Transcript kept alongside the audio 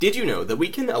Did you know that we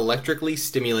can electrically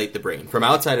stimulate the brain from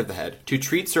outside of the head to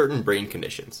treat certain brain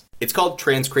conditions? It's called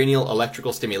transcranial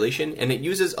electrical stimulation, and it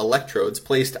uses electrodes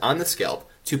placed on the scalp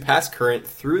to pass current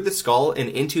through the skull and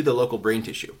into the local brain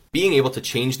tissue. Being able to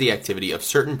change the activity of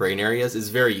certain brain areas is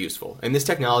very useful, and this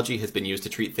technology has been used to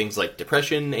treat things like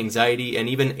depression, anxiety, and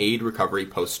even aid recovery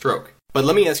post-stroke. But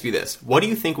let me ask you this, what do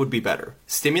you think would be better?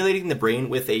 Stimulating the brain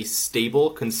with a stable,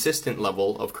 consistent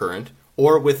level of current,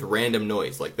 or with random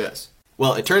noise like this?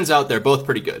 Well, it turns out they're both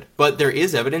pretty good, but there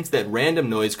is evidence that random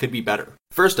noise could be better.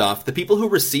 First off, the people who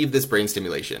receive this brain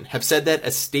stimulation have said that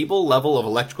a stable level of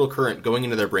electrical current going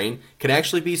into their brain can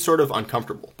actually be sort of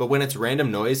uncomfortable, but when it's random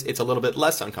noise, it's a little bit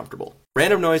less uncomfortable.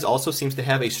 Random noise also seems to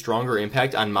have a stronger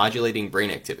impact on modulating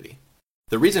brain activity.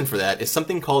 The reason for that is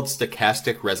something called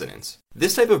stochastic resonance.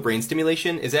 This type of brain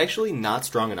stimulation is actually not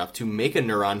strong enough to make a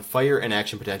neuron fire an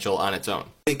action potential on its own.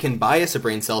 It can bias a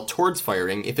brain cell towards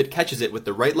firing if it catches it with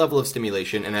the right level of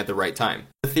stimulation and at the right time.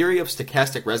 The theory of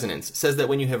stochastic resonance says that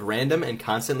when you have random and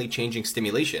constantly changing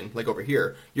stimulation, like over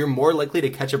here, you're more likely to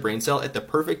catch a brain cell at the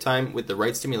perfect time with the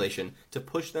right stimulation to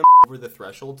push them over the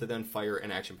threshold to then fire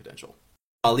an action potential.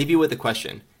 I'll leave you with a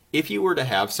question. If you were to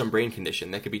have some brain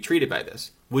condition that could be treated by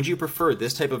this, would you prefer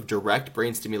this type of direct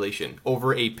brain stimulation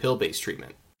over a pill-based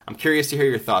treatment? I'm curious to hear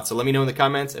your thoughts, so let me know in the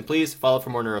comments, and please follow for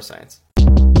more neuroscience.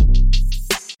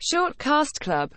 Short Cast Club